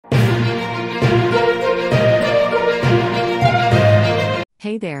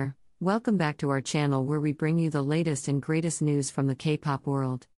Hey there, welcome back to our channel where we bring you the latest and greatest news from the K-pop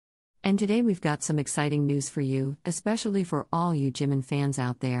world. And today we've got some exciting news for you, especially for all you Jimin fans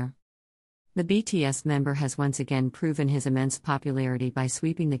out there. The BTS member has once again proven his immense popularity by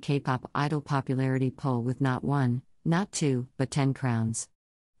sweeping the K-pop idol popularity poll with not one, not two, but 10 crowns.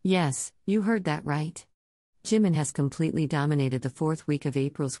 Yes, you heard that right. Jimin has completely dominated the fourth week of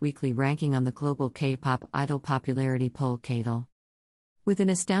April's weekly ranking on the global K-pop idol popularity poll K-Dol. With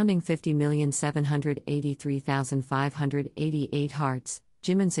an astounding 50,783,588 hearts,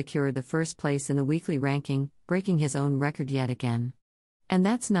 Jimin secured the first place in the weekly ranking, breaking his own record yet again. And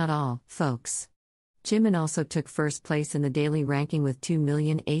that's not all, folks. Jimin also took first place in the daily ranking with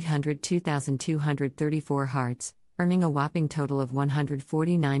 2,802,234 hearts, earning a whopping total of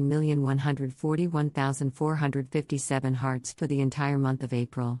 149,141,457 hearts for the entire month of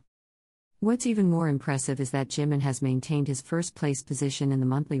April. What's even more impressive is that Jimin has maintained his first-place position in the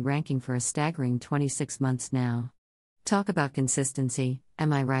monthly ranking for a staggering 26 months now. Talk about consistency,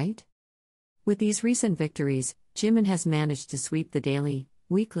 am I right? With these recent victories, Jimin has managed to sweep the daily,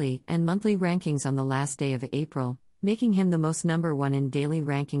 weekly, and monthly rankings on the last day of April, making him the most number one in daily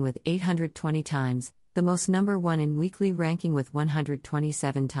ranking with 820 times, the most number one in weekly ranking with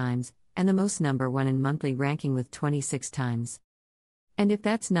 127 times, and the most number one in monthly ranking with 26 times. And if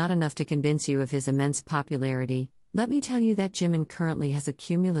that's not enough to convince you of his immense popularity, let me tell you that Jimin currently has a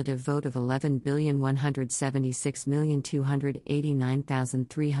cumulative vote of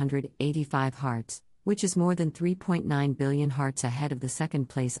 11,176,289,385 hearts, which is more than 3.9 billion hearts ahead of the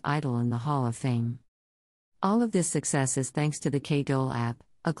second-place idol in the Hall of Fame. All of this success is thanks to the K-Dol app,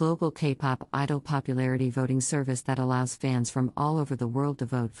 a global K-pop idol popularity voting service that allows fans from all over the world to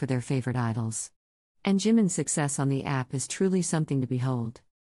vote for their favorite idols. And Jimin's success on the app is truly something to behold.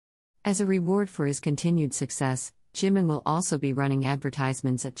 As a reward for his continued success, Jimin will also be running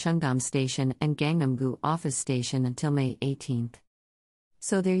advertisements at Cheongdam Station and Gangnam-gu Office Station until May 18th.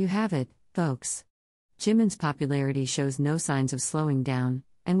 So there you have it, folks. Jimin's popularity shows no signs of slowing down,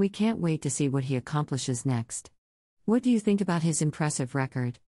 and we can't wait to see what he accomplishes next. What do you think about his impressive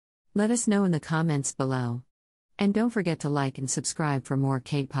record? Let us know in the comments below. And don't forget to like and subscribe for more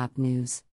K-pop news.